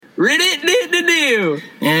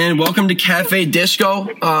And welcome to Cafe Disco.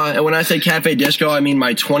 And when I say Cafe Disco, I mean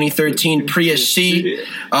my 2013 Prius C.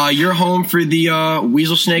 You're home for the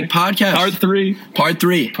Weasel Snake podcast. Part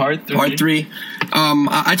three.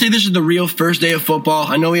 I'd say this is the real first day of football.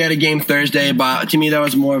 I know we had a game Thursday, but to me that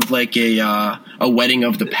was more of like a wetting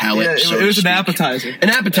of the palate. Yeah, it was an appetizer. An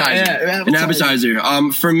appetizer.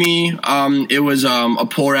 For me, it was a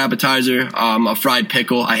poor appetizer, a fried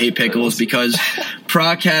pickle. I hate pickles because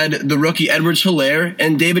Proc had the rookie Edwards Hilaire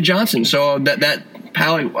and David Johnson. So that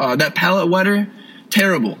palate wetter,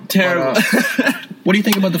 terrible. What do you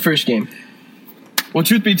think about the first game? Well,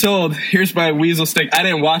 truth be told, here's my Weasel Snake. I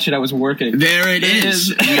didn't watch it. I was working. There it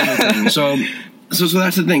is. So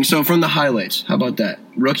that's the thing. So from the highlights, how about that?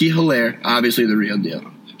 Rookie Hilaire, obviously the real deal.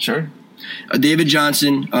 Sure. David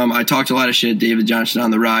Johnson, I talked a lot of shit. David Johnson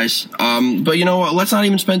on the rise. But you know what? Let's not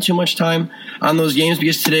even spend too much time on those games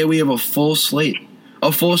because today we have a full slate.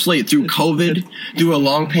 Through COVID, through a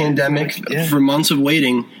long pandemic, for months of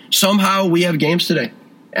waiting. Somehow we have games today.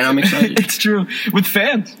 And I'm excited. It's true. With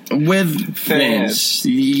fans.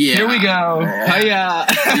 Yeah. Here we go. Hiya.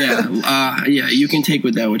 Yeah, you can take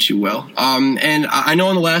with that what you will. And I know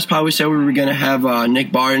in the last pod we said we were going to have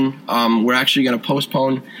Nick Barton. We're actually going to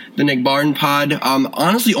postpone the Nick Barton pod.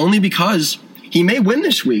 Honestly, only because he may win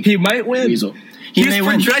this week. He might win. Weasel. He's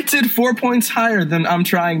projected 4 points higher than I'm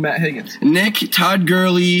trying Matt Higgins. Nick, Todd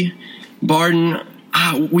Gurley, Barton.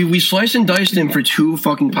 We sliced and diced him for 2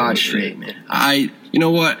 fucking pods straight, man. You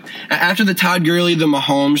know what? After the Todd Gurley, the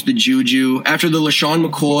Mahomes, the Juju, after the LaShawn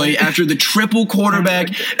McCoy, after the triple quarterback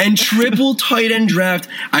and triple tight end draft,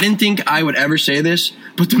 I didn't think I would ever say this,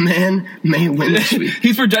 but the man may win this week.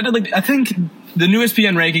 He's projected, I think the new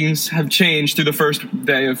ESPN rankings have changed through the first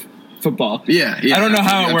day of football. Yeah. I don't know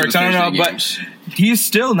how it works. I don't know, but he's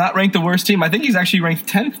still not ranked the worst team. I think he's actually ranked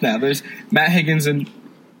 10th now. There's Matt Higgins and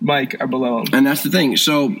Mike are below him. And that's the thing.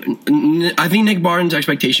 So I think Nick Barton's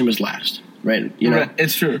expectation was last, right? You know, right.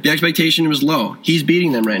 It's true. The expectation was low. He's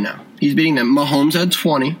beating them right now. Mahomes had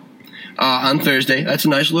 20 on Thursday. That's a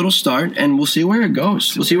nice little start, and we'll see where it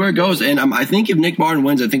goes. And I think if Nick Barton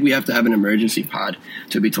wins, I think we have to have an emergency pod,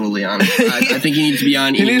 to be totally honest. I think he needs to be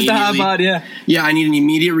on He needs to have pod, yeah. Yeah, I need an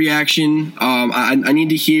immediate reaction. I need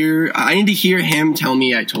to hear him tell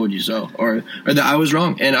me I told you so, or that I was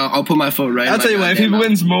wrong, and I'll put my foot right. I'll tell you what, if he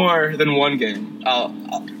wins more than one game,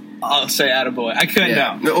 I'll say attaboy. I couldn't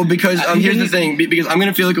know. No, because here's the thing. Because I'm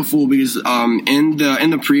gonna feel like a fool. Because in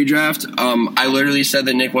the pre-draft, I literally said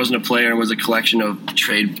that Nick wasn't a player and was a collection of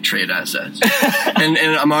trade assets, and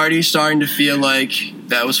I'm already starting to feel like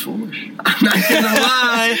that was foolish. I'm not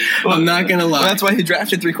gonna lie. Well, that's why he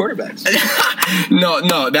drafted 3 quarterbacks.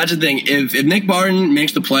 No, that's the thing. If Nick Barton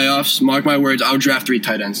makes the playoffs, mark my words, I'll draft 3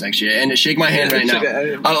 tight ends next year. And shake my hand right now.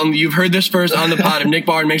 You've heard this first on the pod. If Nick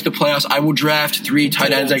Barton makes the playoffs, I will draft 3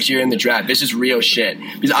 tight ends next year in the draft. This is real shit.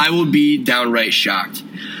 Because I will be downright shocked.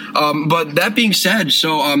 But that being said,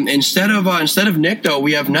 so instead of Nick though,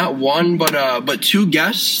 we have not one but 2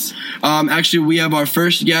 guests. Actually, we have our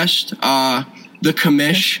first guest. The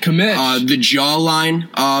Commish. The Jawline.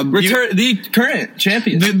 The current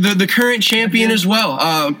champion. The current champion as well.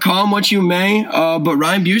 Call him what you may, but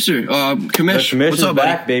Ryan Buser. Commish. The Commish is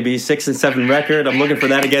back, baby. 6-7 record. I'm looking for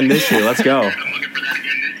that again this year. Let's go.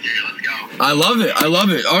 I love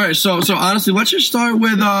it. All right, so honestly, let's just start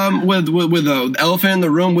with the elephant in the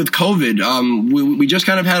room with COVID. We just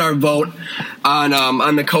kind of had our vote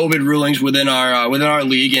on the COVID rulings within our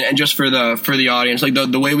league, and just for the audience, like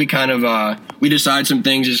the way we kind of we decide some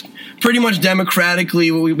things is pretty much democratically.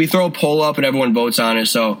 We throw a poll up and everyone votes on it.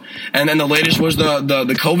 So, and then the latest was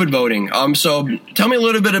the COVID voting. So tell me a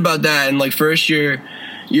little bit about that, and like first your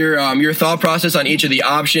thought process on each of the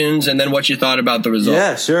options, and then what you thought about the result.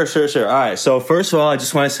 Yeah, sure. All right. So first of all, I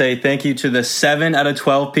just want to say thank you to the 7 out of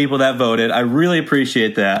 12 people that voted. I really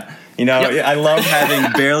appreciate that. You know, I love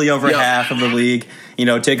having barely over half of the league,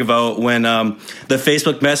 take a vote when the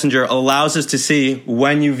Facebook Messenger allows us to see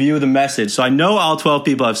when you view the message. So I know all 12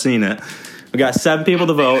 people have seen it. We got 7 people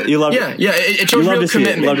to vote. You love it. Yeah, it shows real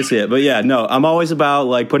commitment. Love to see it. But yeah, no, I'm always about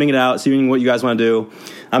like putting it out, seeing what you guys want to do.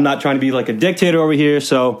 I'm not trying to be like a dictator over here,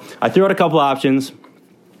 so I threw out a couple options.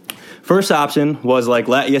 First option was like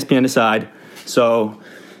let ESPN decide. So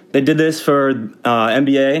they did this for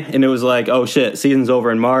NBA, and it was like, oh shit, season's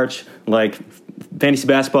over in March. Like fantasy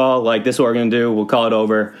basketball, like this is what we're gonna do. We'll call it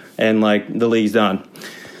over, and like the league's done.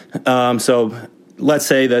 So let's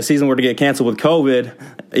say the season were to get canceled with COVID,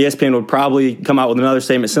 ESPN would probably come out with another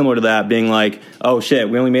statement similar to that, being like, oh shit,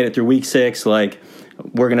 we only made it through week 6, like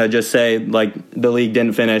we're going to just say, like, the league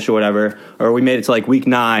didn't finish or whatever, or we made it to, like, week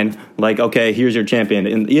 9, like, okay, here's your champion.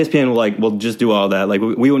 And ESPN will just do all that. Like,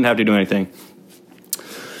 we wouldn't have to do anything.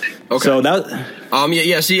 Okay. So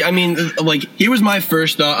that... See, I mean, like, here was my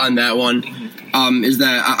first thought on that one, is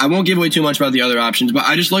that I won't give away too much about the other options, but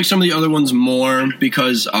I just like some of the other ones more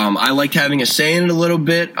because I liked having a say in it a little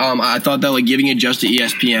bit. I thought that, like, giving it just to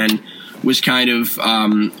ESPN was kind of...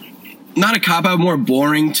 not a cop-out, more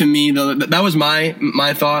boring to me. Though that was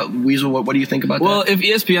my thought. Weasel, what do you think about that? Well, if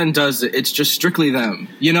ESPN does it, it's just strictly them.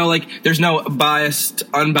 You know, like, there's no biased,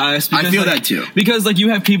 unbiased. Because, I feel that too. Because, like, you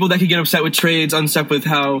have people that could get upset with trades, upset with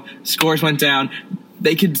how scores went down.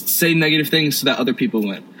 They could say negative things so that other people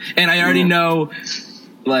win. And I already know...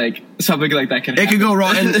 like, something like that can happen. It could go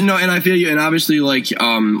wrong, and I feel you. And obviously, like,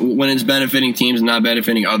 when it's benefiting teams and not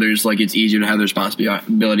benefiting others, like, it's easier to have the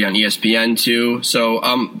responsibility on ESPN too. So,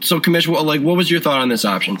 Commish, like, what was your thought on this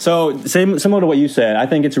option? So, similar to what you said, I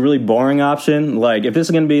think it's a really boring option. Like, if this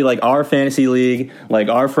is going to be like our fantasy league, like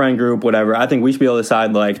our friend group, whatever, I think we should be able to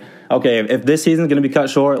decide, like, okay, if this season's going to be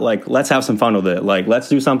cut short, like, let's have some fun with it. Like, let's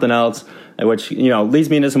do something else, which, you know, leads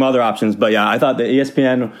me into some other options. But yeah, I thought the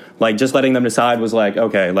ESPN, like, just letting them decide was like,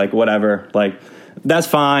 okay, like, whatever. Like, that's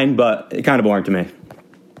fine, but it kind of boring to me.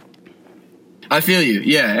 I feel you,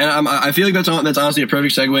 yeah, and I feel like that's honestly a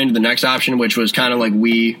perfect segue into the next option, which was kind of like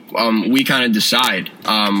we kind of decide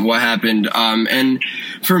what happened, and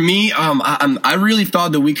for me, I really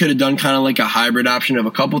thought that we could have done kind of like a hybrid option of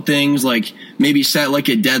a couple things, like maybe set like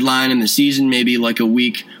a deadline in the season, maybe like a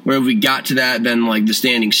week where if we got to that, then like the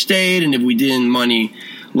standing stayed, and if we didn't, money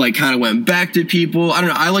like kind of went back to people. I don't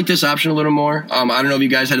know. I like this option a little more. I don't know if you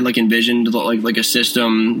guys had like envisioned like a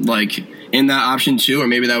system like in that option too, or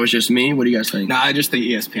maybe that was just me. What do you guys think? Nah, I just think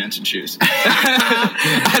ESPN should choose.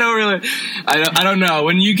 I don't know.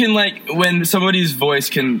 When you can when somebody's voice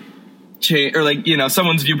can change, or like, you know,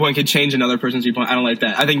 someone's viewpoint can change another person's viewpoint. I don't like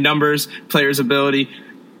that. I think numbers, players' ability.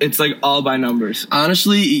 It's like all by numbers.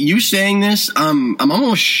 Honestly, you saying this, I'm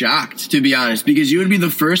almost shocked, to be honest, because you would be the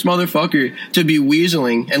first motherfucker to be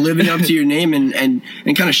weaseling and living up to your name and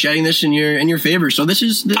kind of shedding this in your favor. So I'm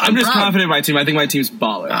just confident in my team. I think my team's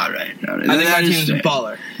baller. All right. I think my team's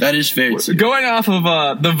baller. That is fair. Going off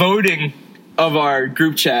of the voting of our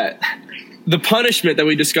group chat, the punishment that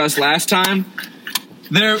we discussed last time,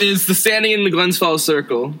 there is the standing in the Glens Falls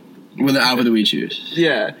circle. With the outfit that we choose.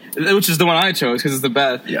 Yeah, which is the one I chose because it's the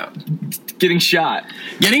best. Yeah. Getting shot.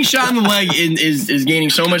 Getting shot in the leg is gaining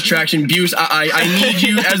so much traction. Buse, I need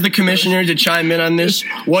you as the commissioner to chime in on this.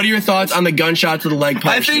 What are your thoughts on the gunshot to the leg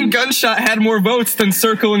punishment? I think gunshot had more votes than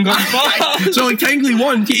circle and Glens Falls. So, like, technically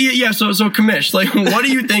won. Yeah, so Commish, like, what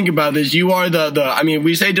do you think about this? You are I mean,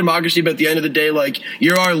 we say democracy, but at the end of the day, like,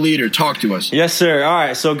 you're our leader. Talk to us. Yes, sir. All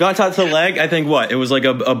right, so gunshot to the leg, I think it was like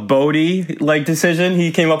a Bodie, like, decision. He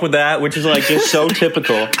came up with that, which is, like, just so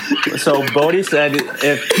typical. So Bodie said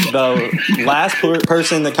if the last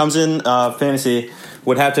person that comes in fantasy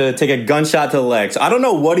would have to take a gunshot to the leg. So I don't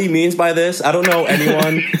know what he means by this. I don't know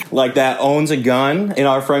anyone like that owns a gun in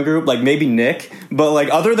our friend group, like maybe Nick. But like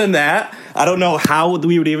other than that, I don't know how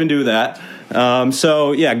we would even do that.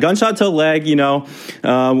 So yeah, gunshot to the leg. You know,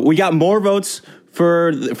 we got more votes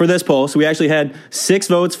for this poll. So we actually had 6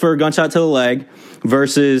 votes for gunshot to the leg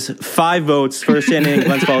versus 5 votes for standing in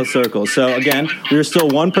Glens Falls circle. So again, we were still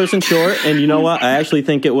 1 person short. And you know what? I actually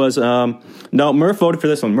think it was no, Murph voted for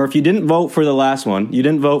this one. Murph, you didn't vote for the last one. You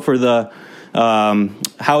didn't vote for the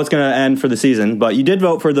how it's going to end for the season, but you did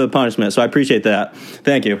vote for the punishment, so I appreciate that.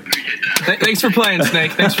 Thank you. Thanks for playing,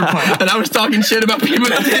 Snake. Thanks for playing. And I was talking shit about people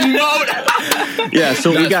that didn't vote. Yeah,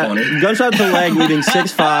 so we got gunshot to the leg leading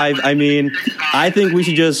 6-5. I mean, I think we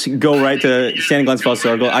should just go right to standing Glens Falls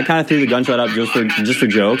circle. I kind of threw the gunshot up just for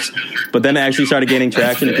jokes, but then it actually started gaining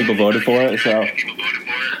traction and people voted for it. So,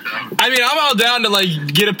 I mean, I'm all down to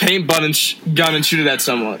like get a paint gun and shoot it at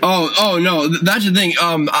someone. Oh no, that's the thing.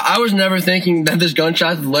 I was never thinking that this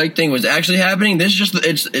gunshot to the leg thing was actually happening. This is just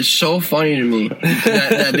it's so funny to me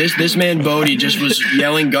that this man Bodie just was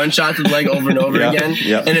yelling gunshot to the leg over and over again,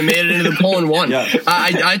 and it made it into the poll and won. Yeah.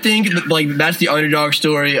 I think like that's the underdog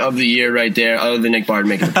story of the year right there, other than Nick Bard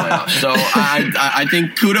making the playoffs. So I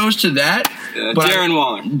think kudos to that. But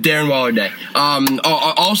Darren Waller Day.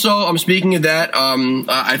 Also, I'm speaking of that.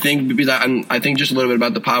 I think because I think just a little bit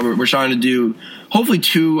about the pod. We're trying to do hopefully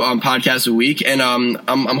 2 podcasts a week, and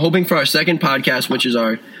I'm hoping for our second podcast, which is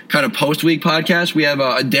our kind of post-week podcast, we have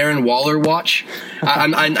a Darren Waller watch.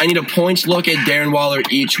 I need a points look at Darren Waller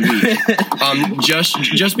each week,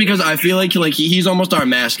 just because I feel like he's almost our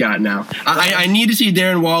mascot now. I need to see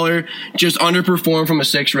Darren Waller just underperform from a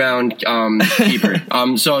 6th round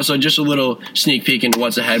keeper. So just a little sneak peek into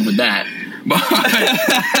what's ahead with that.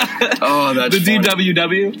 Oh, that's the funny.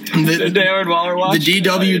 DWW, the Darren Waller watch, the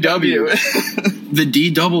DWW, the D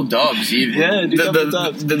double dubs. Even. Yeah, D double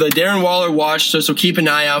dubs. The Darren Waller watch. So keep an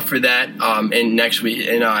eye out for that. In next week,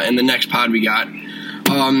 in the next pod we got.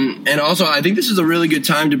 And also, I think this is a really good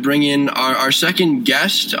time to bring in our second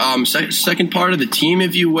guest, second part of the team,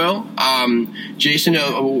 if you will. Jason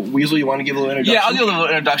Weasley, you want to give a little introduction? Yeah, I'll give a little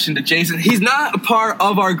introduction to Jason. He's not a part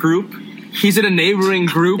of our group. He's in a neighboring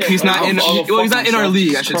group. He's not in. Well, he's not in our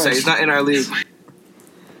league. I should say he's not in our league.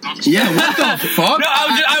 Yeah, what the fuck? No,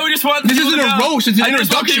 I would just want this isn't a roast. It's an I just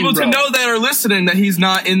want introduction, people bro. to know that are listening that he's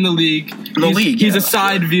not in the league. He's a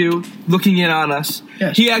side view looking in on us.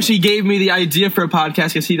 Yes. He actually gave me the idea for a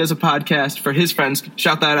podcast because he does a podcast for his friends.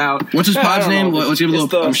 Shout that out. What's his pod's name? Let's give a little.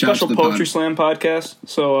 little It's the Special Poetry Slam podcast.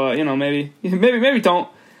 So maybe don't go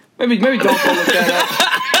look that up.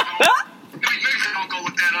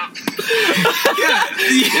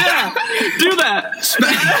 Yeah, do that.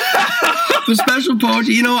 The special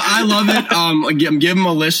poetry, I love it. Give him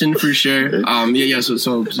a listen for sure. So Jason's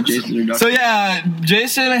introduction. So yeah,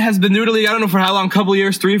 Jason has been new to the league. I don't know for how long, couple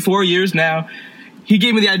years, 3-4 years now. He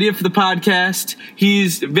gave me the idea for the podcast.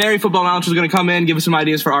 He's very football knowledgeable. He's going to come in, give us some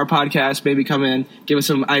ideas for our podcast, maybe come in, give us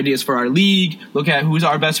some ideas for our league, look at who's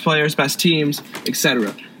our best players, best teams,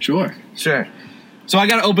 etc. Sure. So I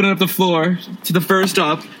got to open up the floor to the first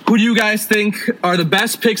up. Who do you guys think are the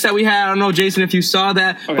best picks that we had? I don't know, Jason, if you saw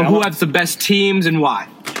that, but who has the best teams and why?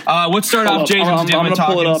 Let's start off, Jason. I'm going to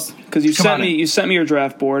pull it up because you sent me your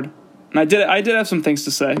draft board, and I did have some things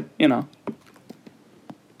to say.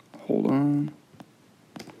 Hold on.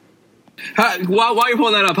 While you're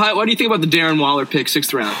pulling that up, what do you think about the Darren Waller pick,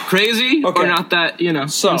 6th round? Crazy or not that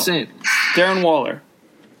insane? Darren Waller,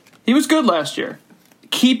 he was good last year.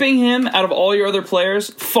 Keeping him out of all your other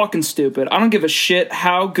players, fucking stupid. I don't give a shit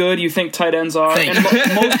how good you think tight ends are. And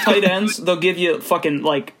most tight ends, they'll give you fucking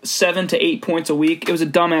 7 to 8 points a week. It was a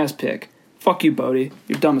dumbass pick. Fuck you, Bodie.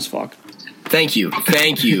 You're dumb as fuck. Thank you.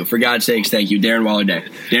 For God's sakes, thank you. Darren Waller Day.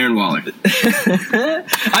 Darren Waller.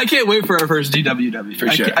 I can't wait for our first DWW. For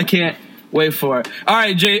sure. I can't wait for it. All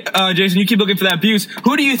right, Jason, you keep looking for that Buse.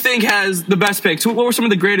 Who do you think has the best picks? What were some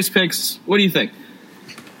of the greatest picks? What do you think?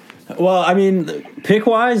 Well, I mean,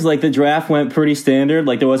 pick-wise, the draft went pretty standard.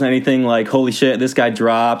 There wasn't anything holy shit, this guy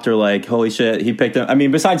dropped, or holy shit, he picked him. I mean,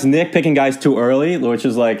 besides Nick picking guys too early, which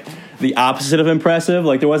is, the opposite of impressive.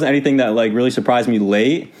 There wasn't anything that, really surprised me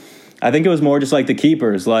late. I think it was more just, the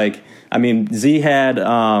keepers. Z had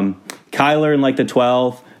Kyler in, the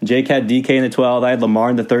 12th. Jake had DK in the 12th. I had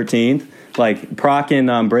Lamar in the 13th. Proc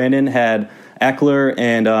and Brandon had Eckler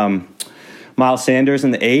and Miles Sanders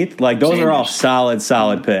in the 8th. Those are all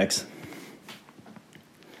solid picks.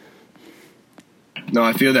 No,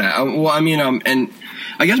 I feel that. And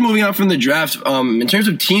I guess moving on from the draft, in terms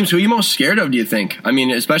of teams, who are you most scared of, do you think? I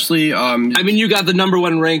mean, especially... you got the number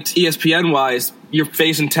 1 ranked ESPN-wise. You're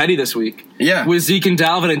facing Teddy this week. Yeah. With Zeke and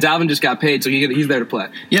Dalvin just got paid, so he's there to play.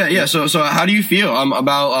 Yeah. So how do you feel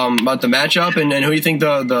about the matchup, and who do you think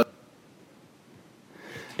the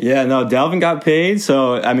Yeah, no, Dalvin got paid,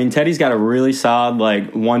 so, Teddy's got a really solid,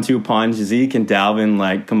 1-2 punch. Zeke and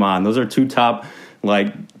Dalvin, come on, those are two top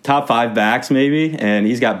 5 backs maybe, and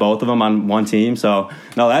he's got both of them on one team, so,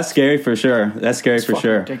 no, that's scary for sure. It's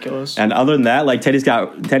ridiculous. And other than that, Teddy's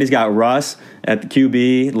got Russ at the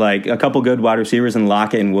QB, a couple good wide receivers in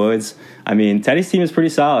Lockett and Woods. Teddy's team is pretty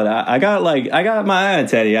solid. I got my eye on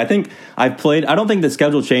Teddy. I think I've played. I don't think the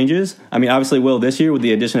schedule changes. Obviously it will this year with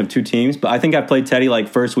the addition of 2 teams, but I think I've played Teddy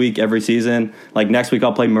first week every season. Next week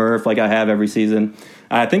I'll play Murph I have every season.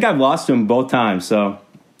 I think I've lost to him both times. So,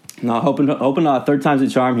 no, hoping third time's a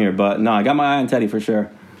charm here. But no, I got my eye on Teddy for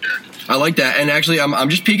sure. I like that, and actually, I'm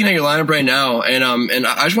just peeking at your lineup right now, and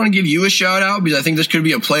I just want to give you a shout out because I think this could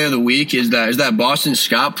be a play of the week. Is that Boston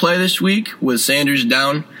Scott play this week with Sanders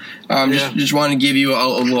down? Just want to give you a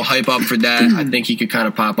little hype up for that. I think he could kind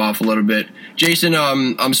of pop off a little bit. Jason,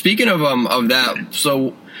 I'm speaking of that.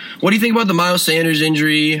 So, what do you think about the Miles Sanders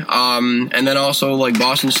injury? And then also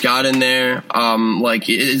Boston Scott in there.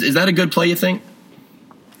 Is that a good play? You think?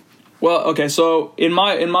 Well, okay, so in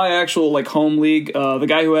my actual home league, the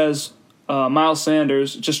guy who has Miles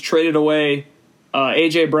Sanders just traded away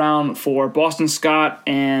A.J. Brown for Boston Scott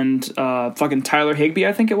and fucking Tyler Higbee,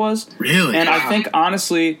 I think it was. Really? And I think,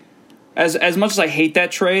 honestly, as much as I hate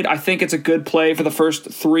that trade, I think it's a good play for the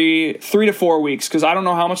first three to 4 weeks because I don't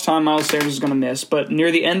know how much time Miles Sanders is going to miss. But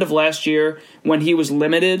near the end of last year, when he was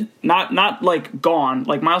limited, not gone,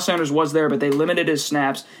 Miles Sanders was there, but they limited his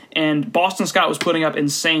snaps, and Boston Scott was putting up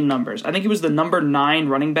insane numbers. I think he was the number 9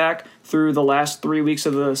 running back through the last 3 weeks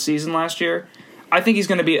of the season last year. I think he's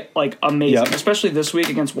going to be like amazing, Yep. especially this week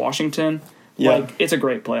against Washington. Yeah. Like, it's a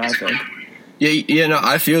great play, I think. Yeah, no,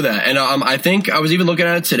 I feel that, and I think I was even looking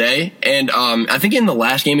at it today, and I think in the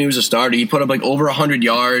last game he was a starter. He put up like over 100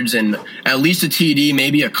 yards and at least a TD,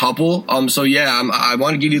 maybe a couple. So yeah, I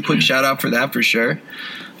want to give you a quick shout out for that for sure.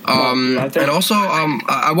 And also,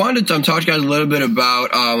 I wanted to talk to you guys a little bit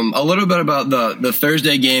about the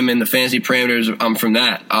Thursday game and the fantasy parameters from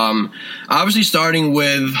that. Obviously, starting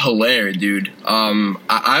with Hilaire, dude.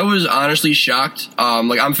 I was honestly shocked.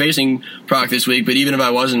 Like, I'm facing Proc this week, but even if I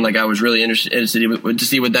wasn't, like, I was really interested to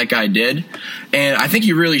see what that guy did, and I think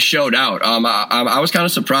he really showed out. I was kind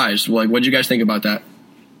of surprised. Like, what did you guys think about that?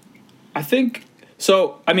 I think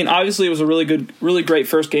so. I mean, obviously, it was a really great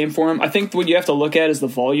first game for him. I think what you have to look at is the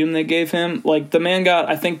volume they gave him. Like, the man got,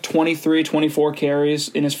 I think, 23, 24 carries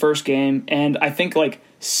in his first game, and I think, like,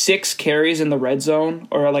 6 carries in the red zone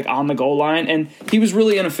or, like, on the goal line. And he was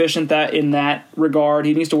really inefficient in that regard.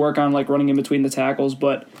 He needs to work on, like, running in between the tackles.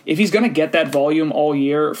 But if he's going to get that volume all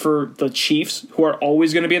year for the Chiefs, who are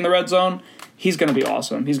always going to be in the red zone, he's going to be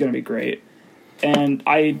awesome. He's going to be great. And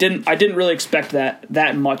I didn't really expect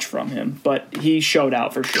that much from him, but he showed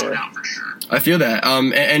out for sure. I feel that.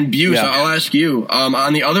 And Buse, Yeah. I'll ask you.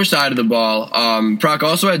 On the other side of the ball, Proc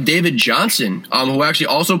also had David Johnson, who actually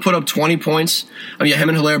also put up 20 points. Him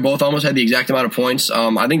and Hilaire both almost had the exact amount of points.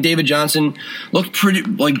 I think David Johnson looked pretty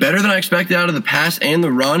better than I expected out of the pass and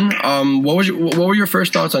the run. What were your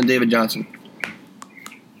first thoughts on David Johnson?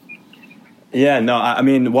 Yeah, no, I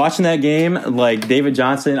mean, watching that game, like, David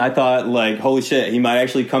Johnson, I thought, like, holy shit, he might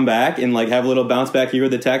actually come back and, like, have a little bounce back here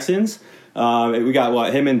with the Texans. We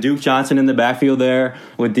got, him and Duke Johnson in the backfield there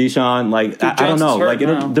with Deshaun. Like, I don't know. Like,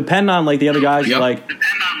 it'll depend on, like, the other guys. Yep.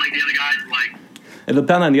 It'll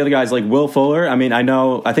depend on the other guys, like Will Fuller. I mean,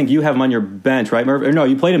 I think you have him on your bench, right, Murph? Or no,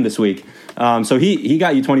 you played him this week. So he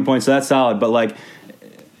got you 20 points, so that's solid. But, like,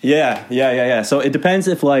 Yeah. So it depends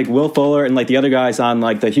if, like, Will Fuller and, like, the other guys on,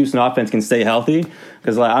 like, the Houston offense can stay healthy.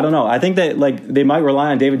 Because, like, I don't know. I think that, like, they might rely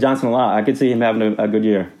on David Johnson a lot. I could see him having a good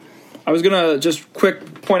year. I was going to just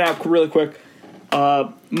point out really quick.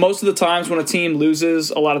 Most of the times when a team loses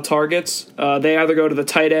a lot of targets, they either go to the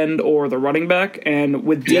tight end or the running back. And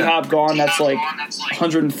with D-Hop gone, that's like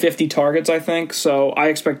 150 targets, I think. So I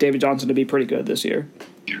expect David Johnson to be pretty good this year.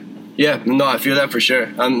 Yeah, no, I feel that for sure.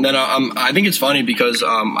 I think it's funny because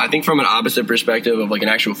I think from an opposite perspective of, like, an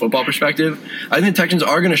actual football perspective, I think the Texans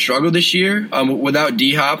are going to struggle this year without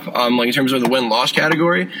D-Hop, like, in terms of the win-loss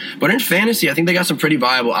category. But in fantasy, I think they got some pretty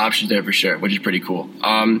viable options there for sure, which is pretty cool.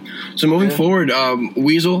 So moving forward,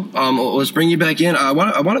 Weasel, let's bring you back in. I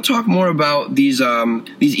want to talk more about these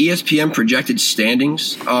ESPN projected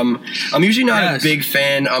standings. I'm usually not a big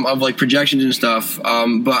fan of, like, projections and stuff,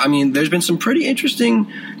 but I mean, there's been some pretty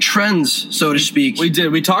interesting trends, so to speak. We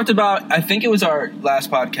did. We talked about, I think it was our last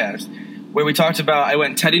podcast, where we talked about, I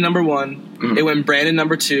went Teddy number 1, Mm-hmm. it went Brandon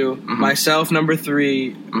number 2, myself number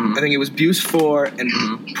 3, I think it was Buse 4,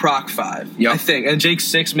 and Proc 5. Yep. I think. And Jake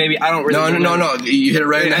 6, maybe. I don't really No. You hit it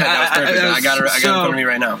right in the head. That was perfect. I got it in front of me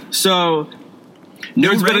right now. So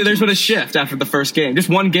there's been a shift after the first game. Just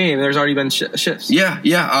one game, there's already been shifts.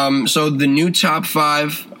 Yeah. So the new top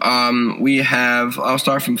 5, we have. I'll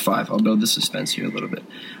start from 5. I'll build the suspense here a little bit.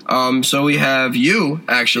 So we have you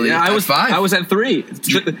actually. Yeah, I was 5. I was at 3.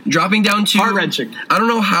 Dropping down to Heart-wrenching. I don't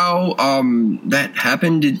know how that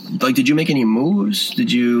happened. Did you make any moves?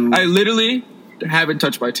 Did you? I literally haven't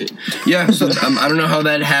touched my team. Yeah. So I don't know how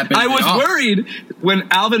that happened. I was worried when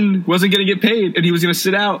Alvin wasn't going to get paid and he was going to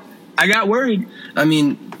sit out. I got worried. I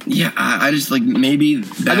mean, yeah. I just maybe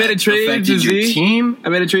that I made a trade to affected your Z. team. I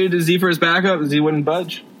made a trade to Z for his backup, and Z wouldn't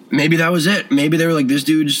budge. Maybe that was it. Maybe they were like, this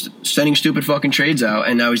dude's sending stupid fucking trades out,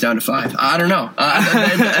 and now he's down to 5. I don't know.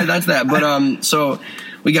 That's that. But so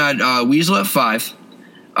we got Weasel at 5.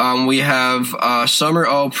 We have Summer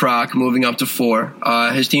O Proc moving up to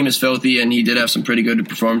 4. His team is filthy, and he did have some pretty good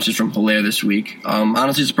performances from Hilaire this week.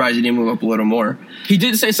 Honestly surprised he didn't move up a little more. He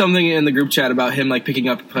did say something in the group chat about him picking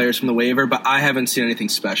up players from the waiver, but I haven't seen anything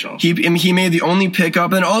special. He made the only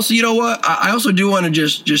pickup, and also, you know what? I also do want to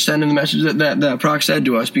just send in the message that Proc said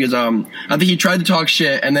to us, because I think he tried to talk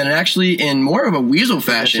shit, and then actually in more of a Weasel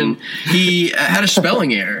fashion, he had a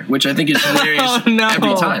spelling error, which I think is hilarious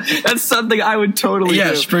every time. That's something I would totally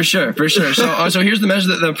do. For sure. So here's the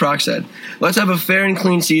message that Proc said. Let's have a fair and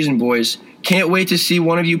clean season, boys. Can't wait to see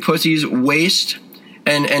one of you pussies waste,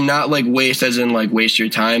 and not waste as in waste your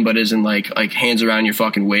time, but as in like hands around your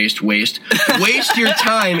fucking waist. Waste your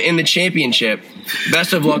time in the championship.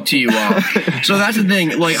 Best of luck to you all. So that's the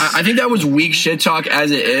thing. I think that was weak shit talk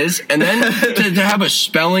as it is, and then to have a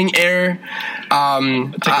spelling error.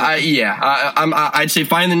 I'd say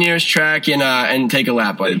find the nearest track and take a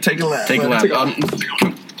lap, buddy. Take a lap.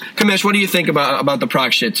 Kamish, what do you think about the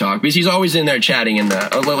Proc shit talk? Because he's always in there chatting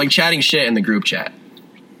chatting shit in the group chat.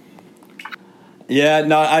 Yeah,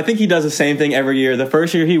 no, I think he does the same thing every year. The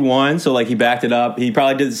first year he won, so like he backed it up. He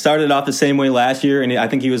probably started off the same way last year, and I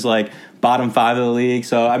think he was like bottom 5 of the league.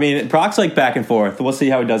 So I mean, Proc's like back and forth. We'll see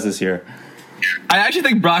how he does this year. I actually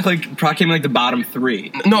think Proc came in like the bottom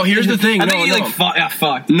 3. No, here's the thing. I think he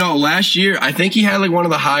fucked. No, last year I think he had like one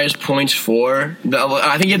of the highest points for.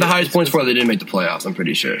 I think he had the highest points for. They didn't make the playoffs. I'm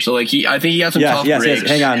pretty sure. So like I think he had some tough breaks. Yes.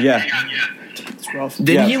 Hang on, yeah. It's rough.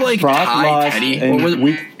 Didn't he like Proc tie lost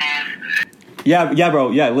Teddy? Yeah,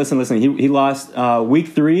 bro. Yeah, listen. He lost week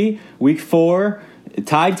 3, week 4,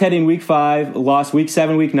 tied Teddy in week 5, lost week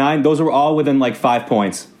 7, week 9. Those were all within like 5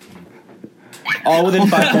 points. All within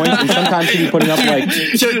 5 points, and sometimes he'd be putting up like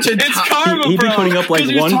it's karma, he'd be bro. putting up like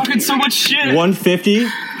talking so much shit. 150.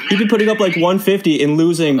 He'd be putting up like 150 and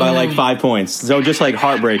losing by like 5 points. So just like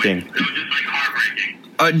heartbreaking.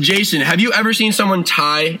 Jason, have you ever seen someone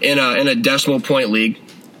tie in a decimal point league?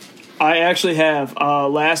 I actually have.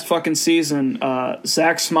 Last fucking season,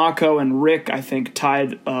 Zach Smocko and Rick, I think,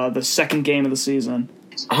 tied the second game of the season.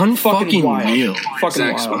 Unfucking wild. real. Fucking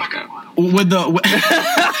Zach wild. Smocko. With the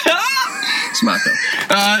Smocko.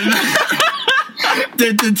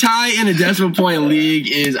 The tie in a decimal point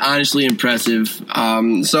league is honestly impressive.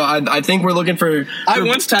 So I think we're looking for. I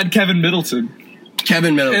once tied Kevin Middleton. And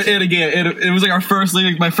again, it was like our first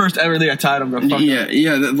league, my first ever league. I tied him.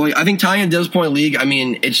 Like I think tying a decimal point league. I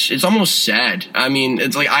mean, it's almost sad. I mean,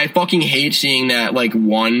 it's like I fucking hate seeing that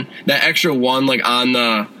that extra one like on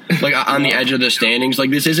the the edge of the standings.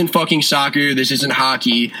 Like this isn't fucking soccer. This isn't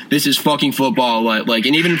hockey. This is fucking football. Like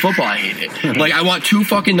and even in football, I hate it. Like I want 2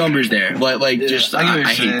 fucking numbers there. I hate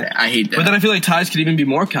that. I hate that. But then I feel like ties could even be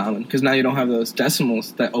more common because now you don't have those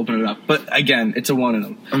decimals that open it up. But again, it's a one in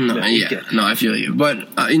them. No, I feel you. But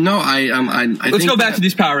I let's go back to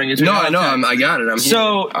these power rankings. No, I know. I got it. I'm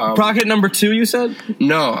so here. Proc at number 2, you said?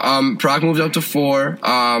 No. Proc moves up to 4.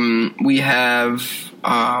 We have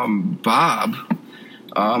Bob.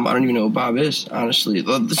 I don't even know who Bob is, honestly.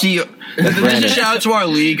 See, this is a shout out to our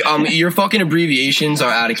league. Your fucking abbreviations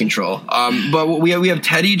are out of control. But we have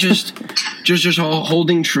Teddy just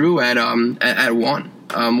holding true at 1.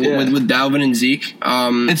 With Dalvin and Zeke.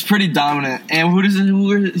 It's pretty dominant. And who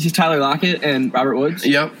is Tyler Lockett and Robert Woods?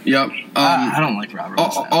 Yep. I don't like Robert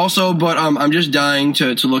Woods. Also, but I'm just dying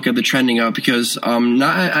to look at the trending up because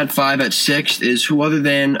not at 5, at 6 is who other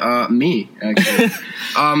than me, actually.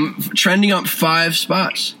 Trending up 5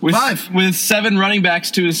 spots. With 7 running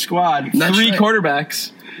backs to his squad. That's 3 right.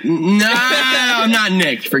 quarterbacks. No, I'm not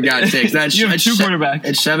Nick, for God's sakes. You have 2 quarterbacks.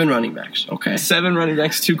 It's 7 running backs. Okay. 7 running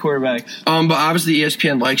backs, 2 quarterbacks. But obviously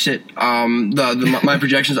ESPN likes it. My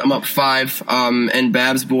projections, I'm up 5. And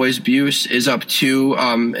Babs Boys Buse is up 2.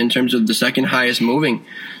 In terms of the second highest moving.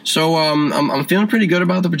 So I'm feeling pretty good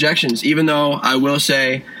about the projections. Even though I will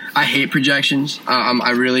say I hate projections.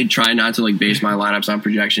 I really try not to base my lineups on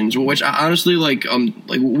projections. Which I honestly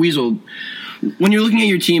Weasel. When you're looking at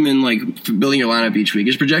your team and building your lineup each week,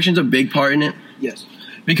 is projections a big part in it? Yes.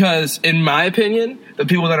 Because in my opinion, the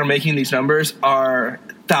people that are making these numbers are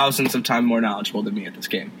thousands of times more knowledgeable than me at this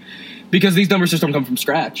game. Because these numbers just don't come from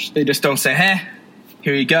scratch. They just don't say, "Hey,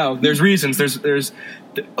 here you go." There's reasons. There's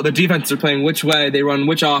the defenses are playing which way, they run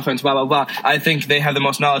which offense, blah blah blah. I think they have the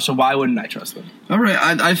most knowledge, so why wouldn't I trust them? All right,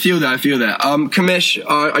 I feel that. Kamish,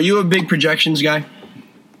 are you a big projections guy?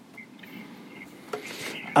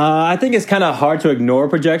 I think it's kind of hard to ignore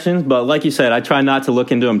projections, but like you said, I try not to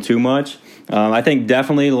look into them too much. I think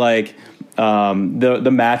definitely the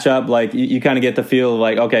matchup, you kind of get the feel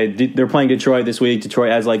of okay, they're playing Detroit this week.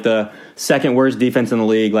 Detroit has the second worst defense in the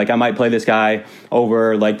league. I might play this guy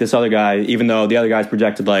over this other guy, even though the other guy's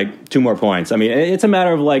projected 2 more points. I mean, it's a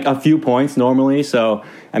matter of a few points normally. So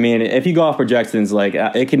I mean, if you go off projections,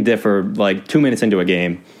 it can differ 2 minutes into a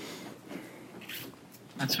game.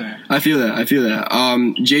 That's fair. I feel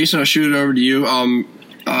that. Jason, I'll shoot it over to you.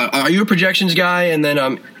 Are you a projections guy? And then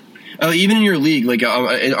even in your league,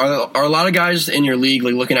 are a lot of guys in your league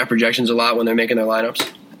looking at projections a lot when they're making their lineups?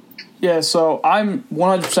 Yeah, so I'm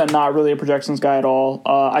 100% not really a projections guy at all.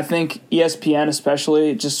 I think ESPN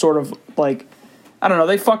especially just sort of I don't know,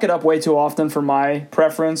 they fuck it up way too often for my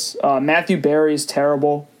preference. Matthew Berry is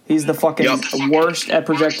terrible. He's the fucking worst at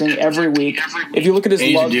projecting every week. If you look at his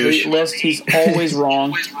love-hate list, he's always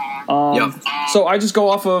wrong. So I just go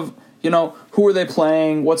off of, who are they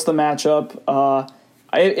playing? What's the matchup?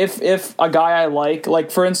 If a guy I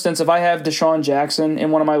like for instance, if I have Deshaun Jackson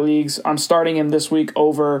in one of my leagues, I'm starting him this week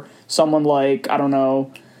over someone I don't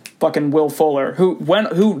know, fucking Will Fuller,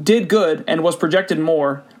 who did good and was projected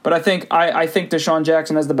more. But I think Deshaun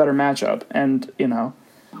Jackson has the better matchup, and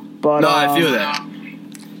But no, I feel that.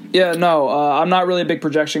 Yeah, no, I'm not really a big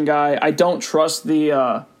projection guy. I don't trust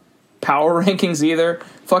the power rankings either.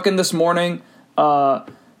 Fucking this morning,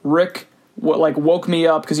 Rick woke me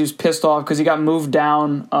up because he was pissed off because he got moved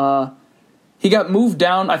down. He got moved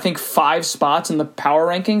down, I think, 5 spots in the power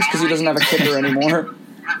rankings because he doesn't have a kicker anymore.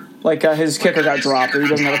 His kicker got dropped, or he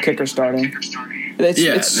doesn't have a kicker starting.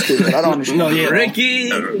 It's stupid. I don't understand. No, yeah,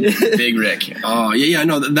 Ricky, Big Rick. Oh, yeah.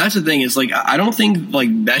 No, that's the thing. It's I don't think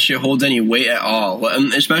that shit holds any weight at all.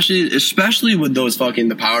 Especially with those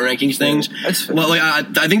the power rankings things. Well, I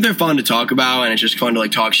think they're fun to talk about, and it's just fun to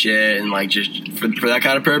talk shit and just for that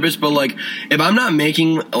kind of purpose. But if I'm not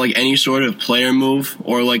making any sort of player move,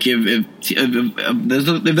 or if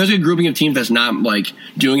there's a grouping of teams that's not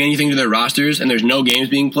doing anything to their rosters, and there's no games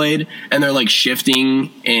being played, and they're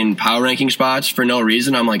shifting in power ranking spots for no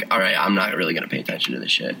reason, I'm all right, I'm not really going to pay attention to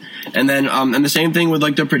this shit. And then and the same thing with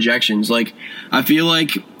the projections. I feel I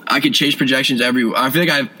could chase projections I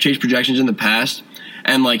feel I've chased projections in the past,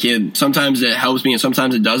 and sometimes it helps me and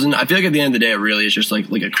sometimes it doesn't. I feel at the end of the day it really is just like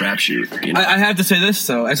a crapshoot. I have to say this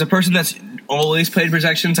though, as a person that's always played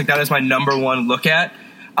projections, that is my number one look at.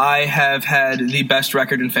 I have had the best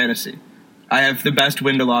record in fantasy. I have the best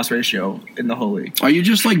win-to-loss ratio in the whole league. Are you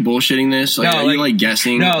just bullshitting this? No, are you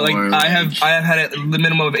guessing? No, I have had the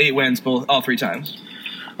minimum of 8 wins all 3 times.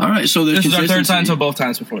 All right, so there's this is our consistency. 3rd time, so both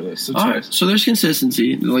times before this. So all right, so there's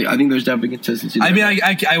consistency. I think there's definitely consistency there. I mean,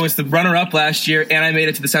 I was the runner-up last year, and I made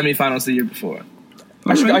it to the semifinals the year before.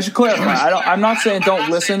 I should clarify. I'm not saying don't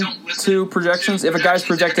listen to projections. If a guy's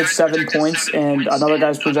projected 7 points and another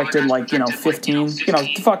guy's projected 15,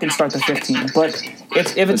 fucking start the 15. But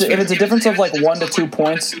if it's a difference of 1 to 2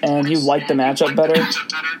 points and you like the matchup better,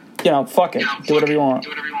 fuck it, do whatever you want.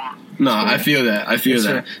 No, I feel that.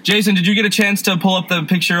 Fair. Jason, did you get a chance to pull up the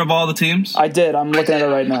picture of all the teams? I did. I'm looking at it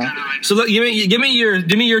right now. So look, give me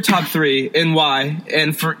your top 3 and why,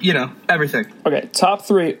 and for everything. Okay, top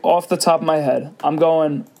 3 off the top of my head. I'm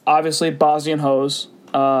going obviously Bosnian Hose,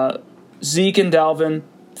 Zeke and Dalvin,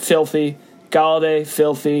 filthy. Galladay,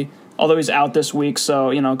 filthy. Although he's out this week,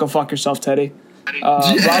 so go fuck yourself, Teddy.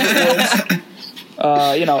 Robert Woods.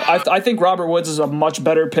 I think Robert Woods is a much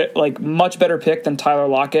better pick than Tyler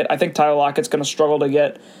Lockett. I think Tyler Lockett's going to struggle to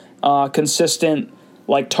get consistent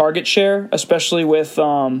target share, especially with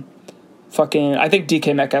I think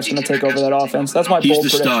DK Metcalf's going to take over that offense. That's my bold prediction.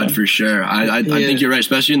 He's the stud for sure. I think you're right,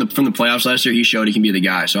 especially from the playoffs last year. He showed he can be the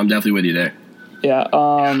guy, so I'm definitely with you there.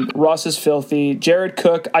 Yeah, Russ is filthy. Jared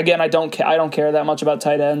Cook, again, I don't care that much about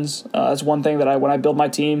tight ends. That's one thing that when I build my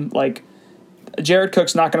team, Jared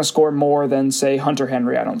Cook's not going to score more than, say, Hunter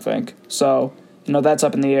Henry, I don't think. So, that's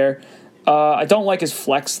up in the air. I don't like his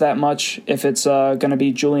flex that much if it's going to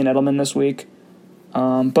be Julian Edelman this week.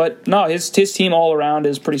 But, no, his team all around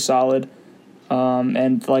is pretty solid.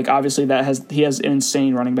 And, obviously he has an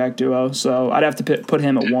insane running back duo. So, I'd have to put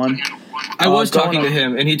him at 1. I was talking to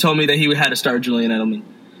him, and he told me that he had to start Julian Edelman.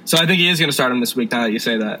 So I think he is going to start him this week now that you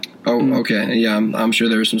say that. Oh, okay. Yeah, I'm sure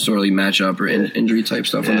there was some sort of matchup or injury type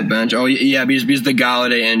stuff on the bench. Oh, yeah, because the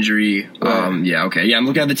Galladay injury. Right. Yeah, okay. Yeah, I'm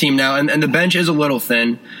looking at the team now, and the bench is a little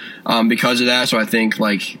thin because of that. So I think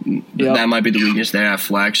that might be the weakness there at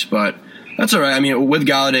flex, but that's all right. I mean, with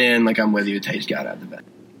Galladay and I'm with you, Tate's got to have the bench.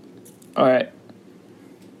 All right.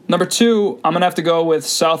 Number 2, I'm going to have to go with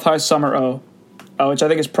South High Summer O, which I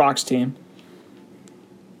think is Proc's team.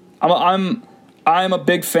 I'm a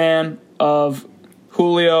big fan of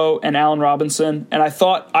Julio and Allen Robinson, and I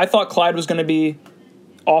thought Clyde was going to be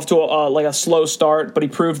off to a slow start, but he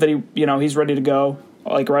proved that he's ready to go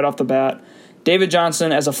right off the bat. David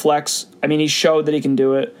Johnson as a flex, I mean, he showed that he can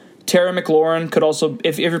do it. Terry McLaurin could also,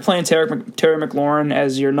 if you're playing Terry McLaurin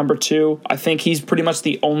as your number 2, I think he's pretty much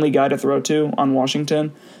the only guy to throw to on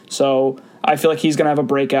Washington. So I feel like he's going to have a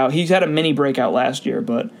breakout. He's had a mini breakout last year,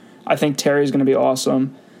 but I think Terry's going to be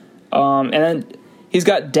awesome. And then he's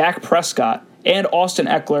got Dak Prescott and Austin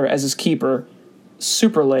Eckler as his keeper.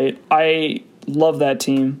 Super late. I love that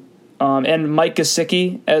team. And Mike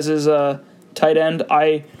Gesicki as his tight end.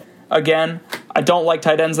 I don't like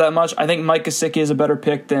tight ends that much. I think Mike Gesicki is a better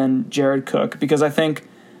pick than Jared Cook because I think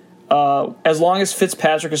as long as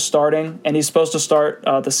Fitzpatrick is starting, and he's supposed to start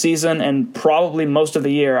the season and probably most of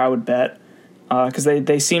the year, I would bet, because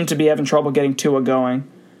they seem to be having trouble getting Tua going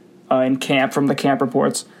in camp from the camp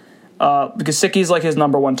reports. Gesicki's his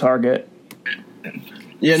number 1 target.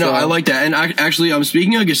 Yeah, no, I like that. And actually,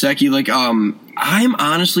 speaking of Gesicki, I'm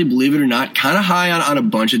honestly, believe it or not, kind of high on a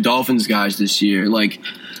bunch of Dolphins guys this year.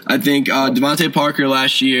 I think Devontae Parker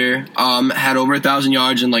last year had over 1,000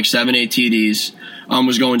 yards and like 7-8 TDs.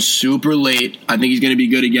 Was going super late. I think he's going to be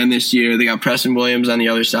good again this year. They got Preston Williams on the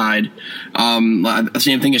other side.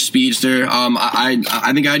 Same thing as Speedster. I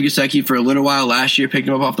think I had Gesicki for a little while last year. Picked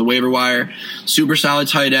him up off the waiver wire. Super solid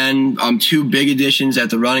tight end. Two big additions at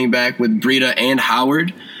the running back with Breida and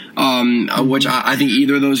Howard. Which I think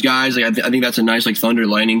either of those guys, like I think that's a nice like thunder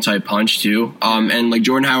lightning type punch too. And like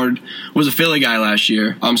Jordan Howard was a Philly guy last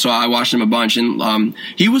year, so I watched him a bunch, and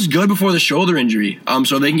he was good before the shoulder injury.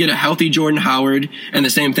 So they can get a healthy Jordan Howard and the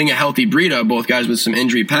same thing a healthy Breida, both guys with some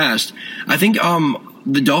injury past. I think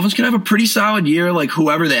the Dolphins can have a pretty solid year, like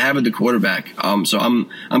whoever they have at the quarterback. So I'm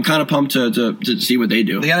kind of pumped to see what they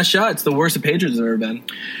do. They got a shot. It's the worst the Patriots have ever been.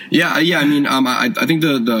 Yeah. I mean, I think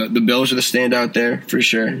the Bills are the standout there for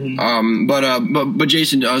sure. Mm-hmm. But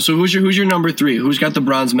Jason, so who's your number 3? Who's got the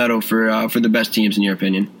bronze medal for the best teams in your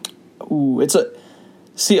opinion? Ooh, I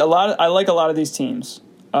like a lot of these teams.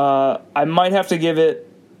 I might have to give it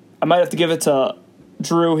to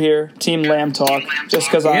Drew here, Team Lamb Talk, just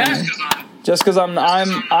because I'm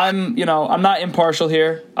not impartial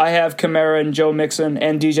here. I have Kamara and Joe Mixon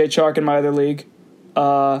and DJ Chark in my other league.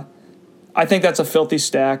 I think that's a filthy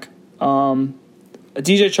stack. DJ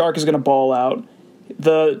Chark is going to ball out.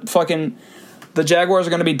 The Jaguars are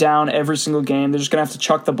going to be down every single game. They're just going to have to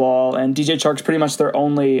chuck the ball, and DJ Chark's pretty much their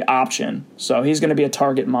only option. So he's going to be a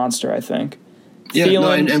target monster, I think. Yeah,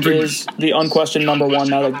 Thielen is the unquestioned number 1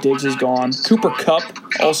 now that Diggs is gone. Cooper Kupp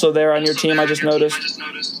also there on your team, I just noticed.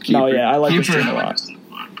 I like this team a lot.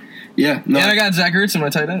 Yeah, and I got Zach Ertz in my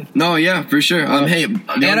tight end. No, yeah, for sure. And I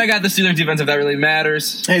got the Steelers defense, if that really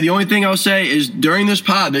matters. Hey, the only thing I'll say is during this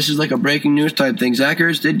pod, this is like a breaking news type thing. Zach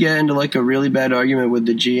Ertz did get into like a really bad argument with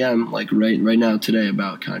the GM, like right now today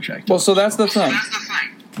about contract. Well, so that's the thing.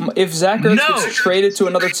 If Zach Ertz gets traded to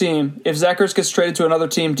another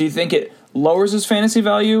team, do you think it lowers his fantasy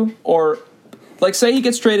value, or like say he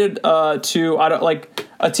gets traded to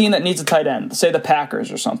a team that needs a tight end, say the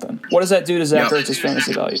Packers or something? What does that do to Zach Ertz's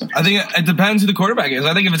fantasy value? I think it depends who the quarterback is.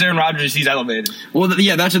 I think if it's Aaron Rodgers, he's elevated. Well,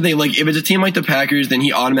 that's the thing. Like if it's a team like the Packers, then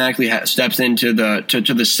he automatically steps into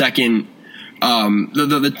the second.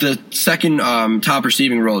 The second top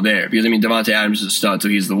receiving role there, because I mean Devontae Adams is a stud, so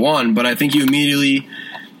he's the one. But I think you immediately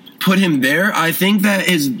put him there. I think that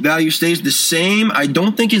his value stays the same. I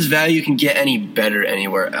don't think his value can get any better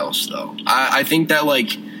anywhere else, though. I think that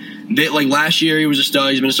like last year he was a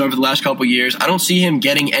stud. He's been a star for the last couple of years. I don't see him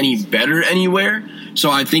getting any better anywhere.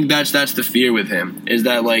 So I think that's the fear with him, is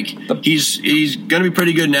that like he's gonna be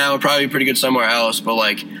pretty good now, probably pretty good somewhere else. But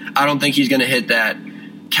like I don't think he's gonna hit that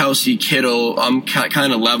Kelsey Kittle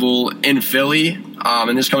kind of level in Philly,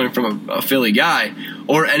 and this coming from a Philly guy,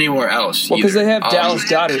 or anywhere else. Well, because they have Dallas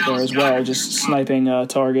Goedert there as well, just sniping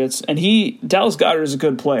targets. And Dallas Goedert is a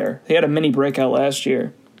good player. He had a mini breakout last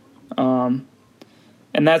year, and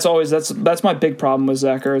that's my big problem with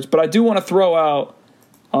Zach Ertz. But I do want to throw out.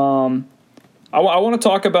 I want to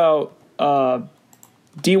talk about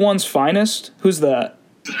D1's finest. Who's that?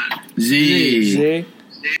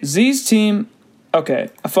 Z's team. Okay,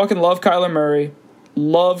 I fucking love Kyler Murray,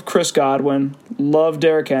 love Chris Godwin, love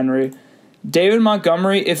Derrick Henry, David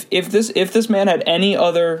Montgomery. If this man had any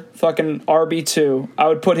other fucking RB2, I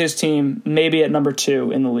would put his team maybe at number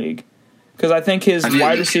 2 in the league, because I think his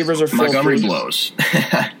wide receivers are filthy. Montgomery blows.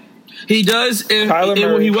 He does. He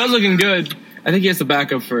was looking good. I think he has the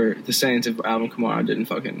backup for the Saints if Alvin Kamara didn't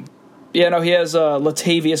fucking. Yeah, no, he has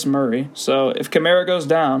Latavius Murray. So if Kamara goes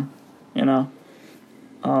down,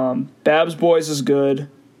 Babs Boys is good.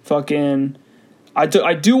 Fucking, I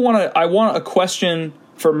want a question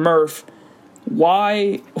for Murph.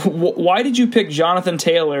 Why did you pick Jonathan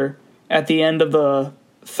Taylor at the end of the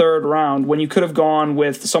 3rd round when you could have gone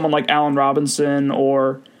with someone like Allen Robinson,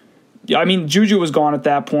 or Juju was gone at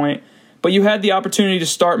that point, but you had the opportunity to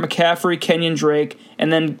start McCaffrey, Kenyon Drake,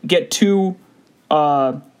 and then get 2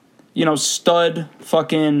 stud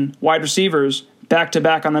fucking wide receivers back to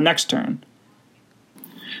back on the next turn?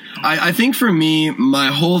 I think for me, my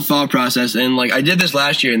whole thought process, and like I did this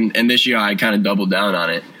last year and this year I kind of doubled down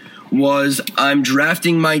on it, was I'm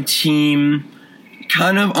drafting my team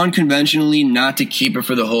kind of unconventionally, not to keep it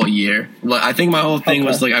for the whole year. Like I think my whole thing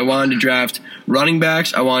was like I wanted to draft running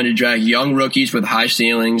backs, I wanted to draft young rookies with high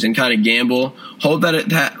ceilings and kind of gamble.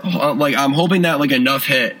 I'm hoping that like enough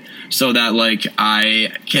hit so that like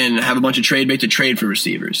I can have a bunch of trade bait to trade for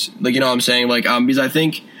receivers. Like, you know what I'm saying? Like because I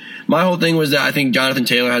think my whole thing was that I think Jonathan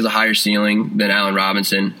Taylor has a higher ceiling than Allen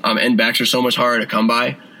Robinson, and backs are so much harder to come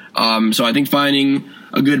by. So I think finding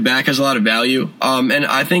a good back has a lot of value. And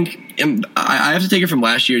I think I have to take it from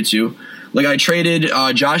last year too. like I traded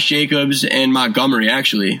Josh Jacobs and Montgomery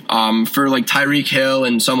actually for like Tyreek Hill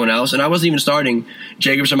and someone else, and I wasn't even starting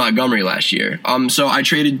Jacobs and Montgomery last year. So I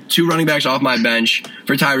traded 2 running backs off my bench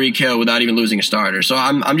for Tyreek Hill without even losing a starter. So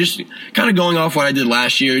I'm just kind of going off what I did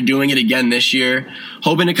last year, doing it again this year,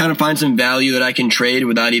 hoping to kind of find some value that I can trade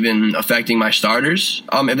without even affecting my starters.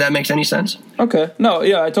 If that makes any sense. Okay. No,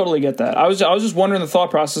 yeah, I totally get that. I was just wondering the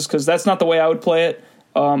thought process because that's not the way I would play it.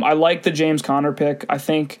 I like the James Conner pick. I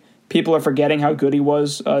think people are forgetting how good he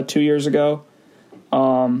was 2 years ago.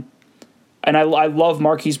 And I love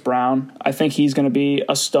Marquise Brown. I think he's going to be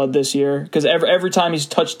a stud this year because every time he's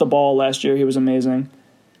touched the ball last year, he was amazing.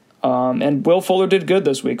 And Will Fuller did good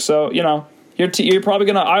this week. So, you're probably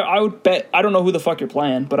going to – I would bet – I don't know who the fuck you're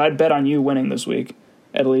playing, but I'd bet on you winning this week.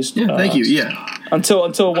 At least, yeah. Thank you. Yeah. Until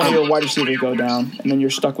one of your wide receivers go down, and then you're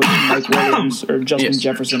stuck with Mike Williams or Justin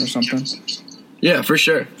Jefferson or something. Yeah, for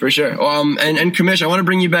sure. And Kamish, I want to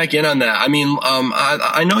bring you back in on that. I mean,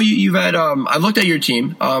 I know you've had. I've looked at your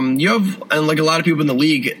team. You have, and like a lot of people in the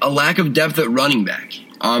league, a lack of depth at running back.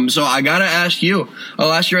 So I gotta ask you.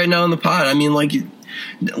 I'll ask you right now in the pod. I mean, like,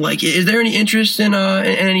 is there any interest in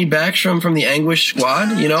any backs from the Anguish squad?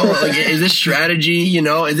 Like, is this strategy?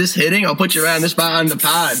 Is this hitting? I'll put you around this spot on the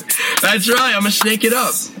pod. That's right. I'm gonna snake it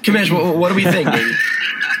up. Kamish, what do we think, baby?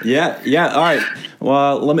 Yeah. All right.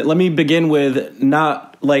 Well, let me begin with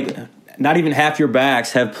not even half your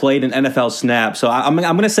backs have played an NFL snap. So I'm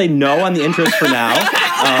gonna say no on the interest for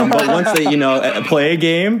now. But once they play a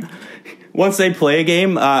game. Once they play a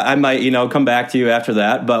game, I might, come back to you after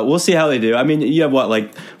that. But we'll see how they do. I mean, you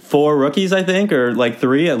have, 4 rookies, I think, or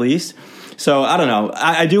 3 at least. So, I don't know.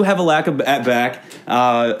 I do have a lack of at back.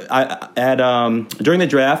 During the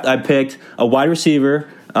draft, I picked a wide receiver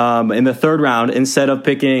in the 3rd round instead of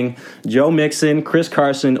picking Joe Mixon, Chris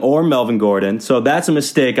Carson, or Melvin Gordon. So that's a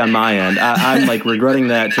mistake on my end. I'm, regretting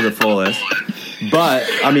that to the fullest. But,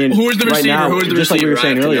 I mean, who is the right receiver? now, just like we were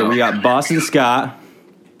saying earlier, we got Boston Scott,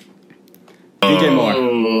 DJ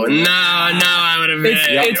Moore. No, I would have.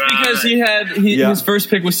 It's because his first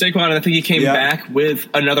pick was Saquon, and I think he came back with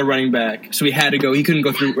another running back, so he had to go. He couldn't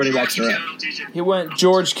go through running backs in a row. He went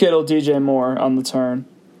George Kittle, DJ Moore on the turn.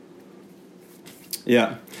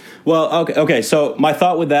 Yeah. Well, okay. So my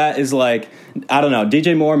thought with that is I don't know.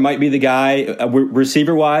 DJ Moore might be the guy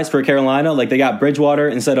receiver wise for Carolina. They got Bridgewater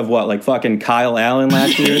instead of fucking Kyle Allen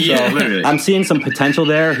last year. So I'm seeing some potential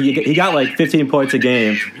there. He got 15 points a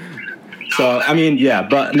game. So, I mean, yeah,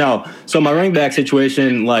 but no. So my running back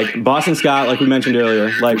situation, Boston Scott, like we mentioned earlier,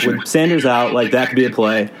 with Sanders out, that could be a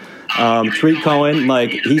play. Tariq Cohen,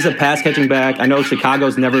 he's a pass-catching back. I know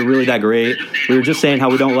Chicago's never really that great. We were just saying how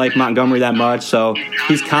we don't like Montgomery that much, so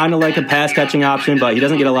he's kind of like a pass-catching option, but he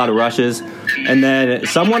doesn't get a lot of rushes. And then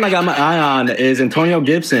someone I got my eye on is Antonio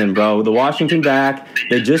Gibson, bro, the Washington back.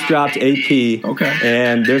 They just dropped AP,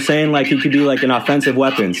 and they're saying he could be an offensive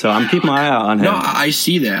weapon. So I'm keeping my eye out on him. No, I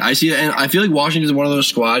see that, and I feel like Washington's one of those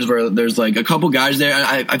squads where there's a couple guys there.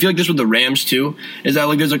 And I feel like this with the Rams too is that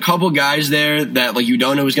there's a couple guys there that you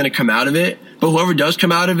don't know who's going to come out of it, but whoever does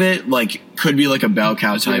come out of it could be a bell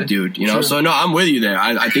cow type dude, Sure. So no, I'm with you there.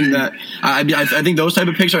 I think that I think those type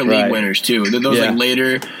of picks are league winners too. Those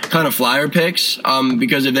later kind of flyer picks,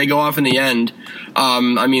 because if they go off in the end,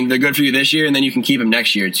 I mean they're good for you this year, and then you can keep them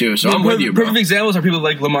next year too. So I'm with you, bro. Perfect examples are people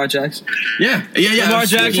like Lamar Jackson. Yeah.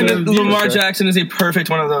 Lamar Jackson is a perfect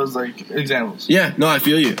one of those examples. Yeah, no, I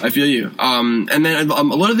feel you. And then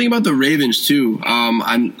another thing about the Ravens too.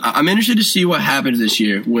 I'm interested to see what happens this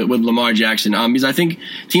year with Lamar Jackson, because I think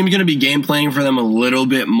team's going to be game playing for them a little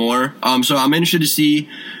bit more. So I'm interested to see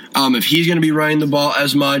if he's going to be running the ball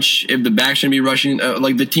as much, if the back's going to be rushing,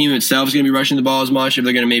 the team itself is going to be rushing the ball as much, if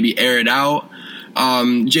they're going to maybe air it out.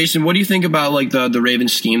 Jason, what do you think about the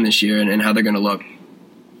Ravens scheme this year and how they're going to look?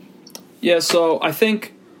 Yeah, so I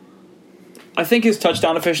think his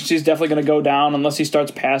touchdown efficiency is definitely going to go down unless he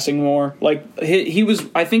starts passing more. He was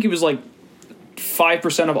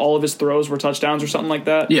 5% of all of his throws were touchdowns or something like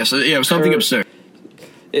that. Yeah, so it was something absurd.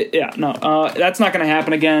 That's not going to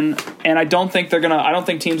happen again, and I don't think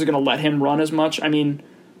teams are going to let him run as much. I mean,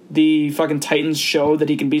 the fucking Titans show that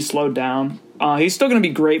he can be slowed down. He's still going to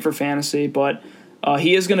be great for fantasy, but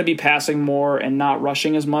he is going to be passing more and not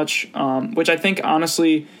rushing as much, which I think,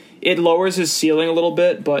 honestly, it lowers his ceiling a little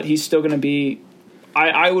bit, but he's still going to be –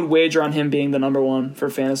 I would wager on him being the number one for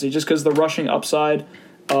fantasy just because the rushing upside,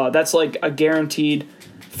 that's a guaranteed –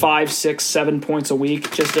 5, 6, 7 points a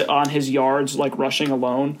week just on his yards, rushing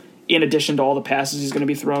alone, in addition to all the passes he's going to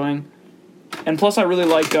be throwing. And plus, I really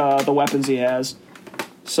like the weapons he has.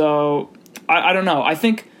 So, I don't know. I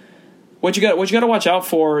think What you got to watch out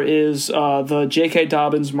for is the J.K.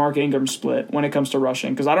 Dobbins, Mark Ingram split when it comes to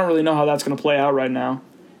rushing, because I don't really know how that's going to play out right now.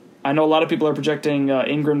 I know a lot of people are projecting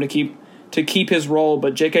Ingram to keep his role,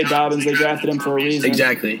 but J.K. Dobbins, they drafted him for a reason.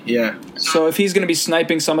 Exactly, yeah. So if he's going to be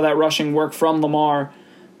sniping some of that rushing work from Lamar,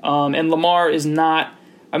 and Lamar is not,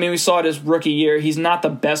 I mean, we saw it his rookie year, he's not the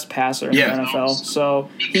best passer in the NFL, so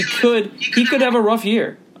he could have a rough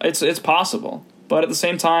year. It's possible, but at the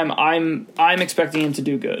same time, I'm expecting him to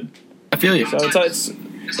do good. I feel you. So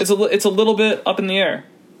it's a little bit up in the air.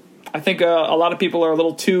 I think a lot of people are a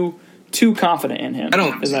little too confident in him. I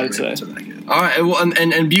don't, as I would say. All right, well,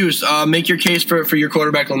 and Buse, make your case for your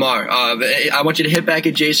quarterback Lamar. I want you to hit back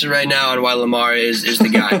at Jason right now on why Lamar is the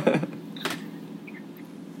guy.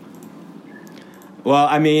 Well,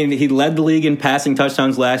 I mean, he led the league in passing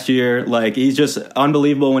touchdowns last year. Like, he's just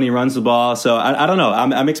unbelievable when he runs the ball. So I don't know.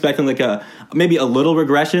 I'm expecting like maybe a little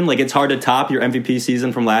regression. Like, it's hard to top your MVP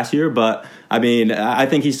season from last year, but I mean, I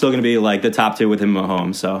think he's still going to be like the top 2 with him at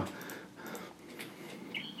home. So.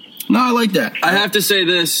 No, I like that. I have to say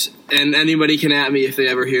this, and anybody can at me if they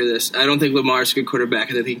ever hear this. I don't think Lamar's a good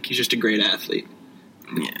quarterback. I think he's just a great athlete.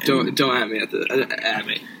 Yeah. Don't at me at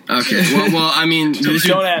me. Okay. Well, I mean, this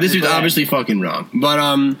is obviously fucking wrong.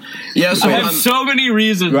 But yeah. So I have so many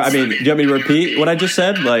reasons. I mean, do you want me to repeat what I just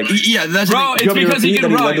said? Like, yeah, that's bro. It's because he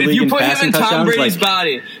can run. If you put him in Tom Brady's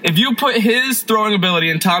body, if you put his throwing ability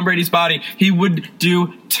in Tom Brady's body, he would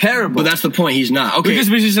do terrible. But that's the point. He's not. Okay. Because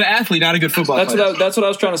he's an athlete, not a good football player. That's what I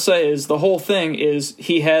was trying to say. Is the whole thing is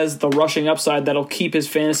he has the rushing upside that'll keep his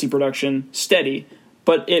fantasy production steady.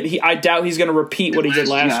 But I doubt he's going to repeat what he did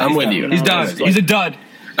last year. I'm with you. He's done. He's a dud.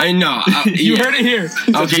 I know. You heard it here.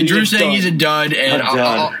 Okay, Drew's saying he's a dud, and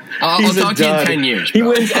I'll talk to you in 10 years. Bro. He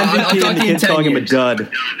wins MVP and the kids calling him a dud.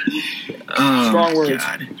 Strong words.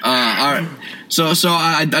 God. All right. So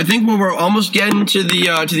I think we're almost getting to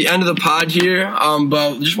the end of the pod here,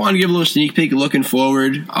 but just wanted to give a little sneak peek looking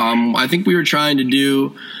forward. I think we were trying to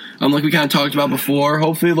do, like we kind of talked about before,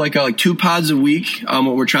 hopefully like 2 pods a week.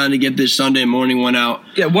 What we're trying to get this Sunday morning one out.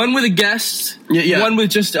 Yeah, one with a guest. Yeah. One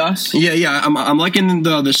with just us. Yeah. I'm liking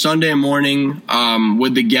the Sunday morning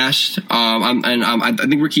with the guest. I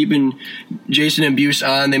think we're keeping Jason and Buse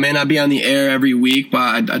on. They may not be on the air every week,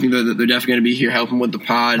 but I think they're definitely going to be here helping with the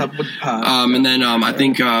pod. And then I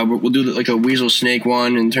think we'll do like a Weasel Snake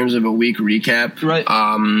one in terms of a week recap. Right.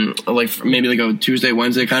 Like maybe like a Tuesday,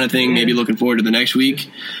 Wednesday kind of thing. Mm-hmm. Maybe looking forward to the next week.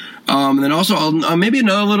 And then also maybe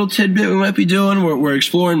another little tidbit we might be doing. We're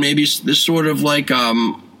exploring maybe this sort of like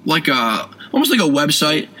almost like a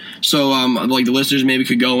website. So like the listeners maybe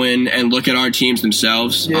could go in and look at our teams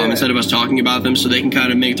themselves instead of us talking about them, so they can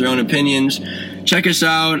kind of make their own opinions. Check us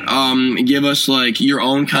out. Give us like your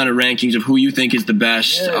own kind of rankings of who you think is the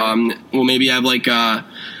best. We'll maybe have like a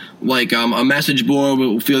message board.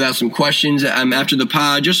 We'll field out some questions after the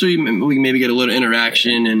pod, just so we can maybe get a little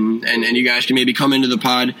interaction, and you guys can maybe come into the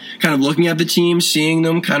pod kind of looking at the teams, seeing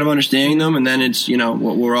them, kind of understanding them, and then it's,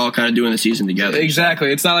 what we're all kind of doing the season together.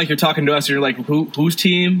 Exactly. It's not like you're talking to us and you're like, whose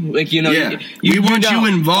team? Like, we want you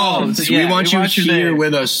involved. We want you here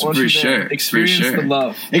with us for sure. Experience the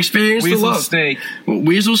love. Experience the love. Snake.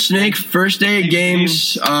 Weasel Snake, first day of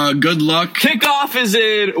games. Good luck. Kickoff is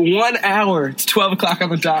in 1 hour. It's 12 o'clock on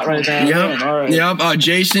the dot right now. Yep. All right. Yep.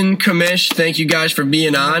 Jason, Kamish, thank you guys for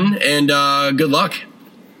being on, and good luck.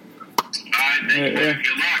 All right,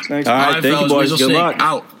 Thanks. thank you, boys. Good luck.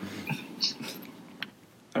 Out.